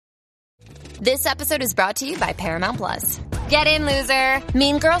This episode is brought to you by Paramount Plus. Get in, loser!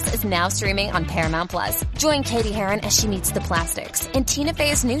 Mean Girls is now streaming on Paramount Plus. Join Katie Heron as she meets the plastics in Tina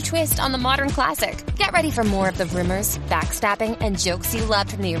Fey's new twist on the modern classic. Get ready for more of the rumors, backstabbing, and jokes you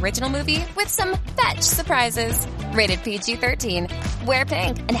loved from the original movie with some fetch surprises. Rated PG-13. Wear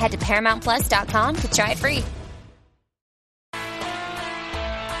pink and head to ParamountPlus.com to try it free.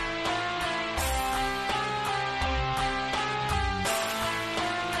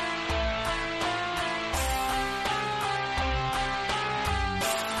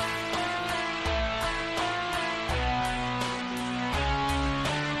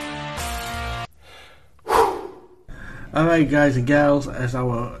 Alright, guys and gals, as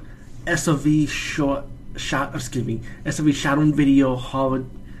our SOV SOV Shadow Video Horror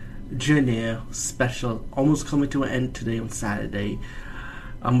Journey special almost coming to an end today on Saturday.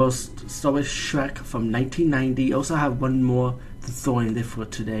 I'm going to start with Shrek from 1990. Also have one more to throw in there for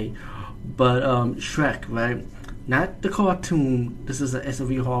today. But Shrek, right? Not the cartoon. This is a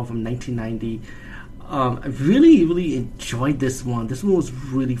SOV horror from 1990. I really enjoyed this one. This one was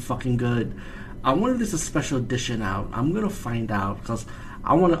really fucking good. I wonder if there's a special edition out. I'm gonna find out because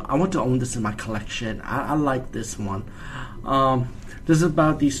I want to own this in my collection. I like this one. This is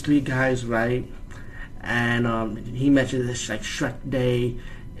about these three guys, right? And he mentioned this like Shrek Day.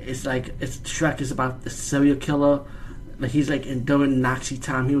 Shrek is about the serial killer. Like he's like during Nazi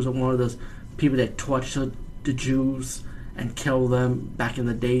time, he was one of those people that tortured the Jews and killed them back in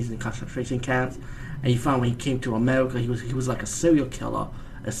the days in concentration camps. And you found when he came to America, he was like a serial killer.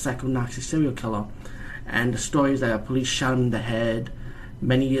 A psycho-Nazi serial killer. And the story is that police shot him in the head.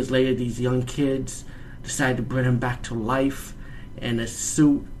 Many years later, these young kids decided to bring him back to life in a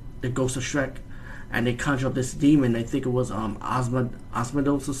suit, the Ghost of Shrek, and they conjure up this demon. I think it was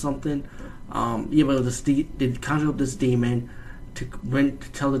Osmodos or something. But it was they conjure up this demon to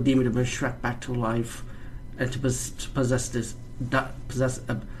tell the demon to bring Shrek back to life and to possess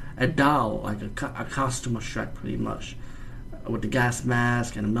a doll, like a costume of Shrek, pretty much, with the gas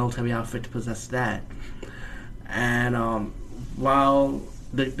mask and a military outfit to possess that. And while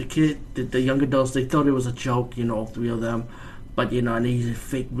the young adults, they thought it was a joke, all three of them, but and they used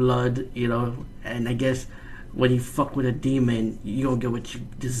fake blood, and I guess when you fuck with a demon, you don't get what you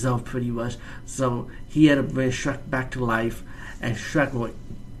deserve pretty much. So he had to bring Shrek back to life, and Shrek will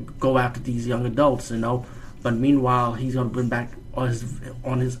go after these young adults, but meanwhile he's gonna bring back his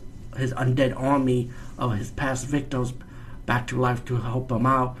undead army of his past victims back to life to help him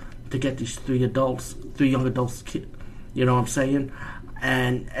out to get these three young adults, you know what I'm saying?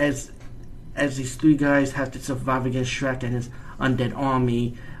 And as these three guys have to survive against Shrek and his undead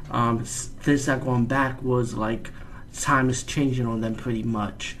army, things are going backwards, like time is changing on them pretty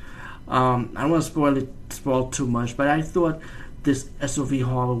much. I don't want to spoil too much, but I thought this SOV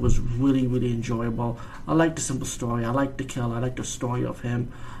horror was really enjoyable. I like the simple story. I like the kill. I like the story of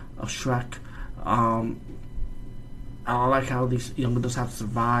him, of Shrek. I like how these young adults have to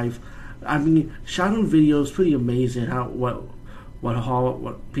survive. I mean, Shadow Video is pretty amazing. What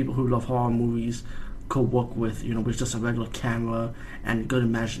people who love horror movies could work with, with just a regular camera and good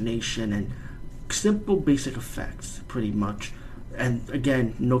imagination and simple basic effects, pretty much. And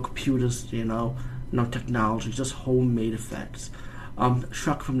again, no computers, no technology, just homemade effects.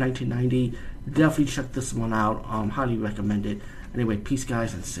 Shrek from 1990. Definitely check this one out. Highly recommend it. Anyway, peace,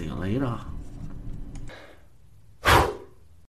 guys, and see you later.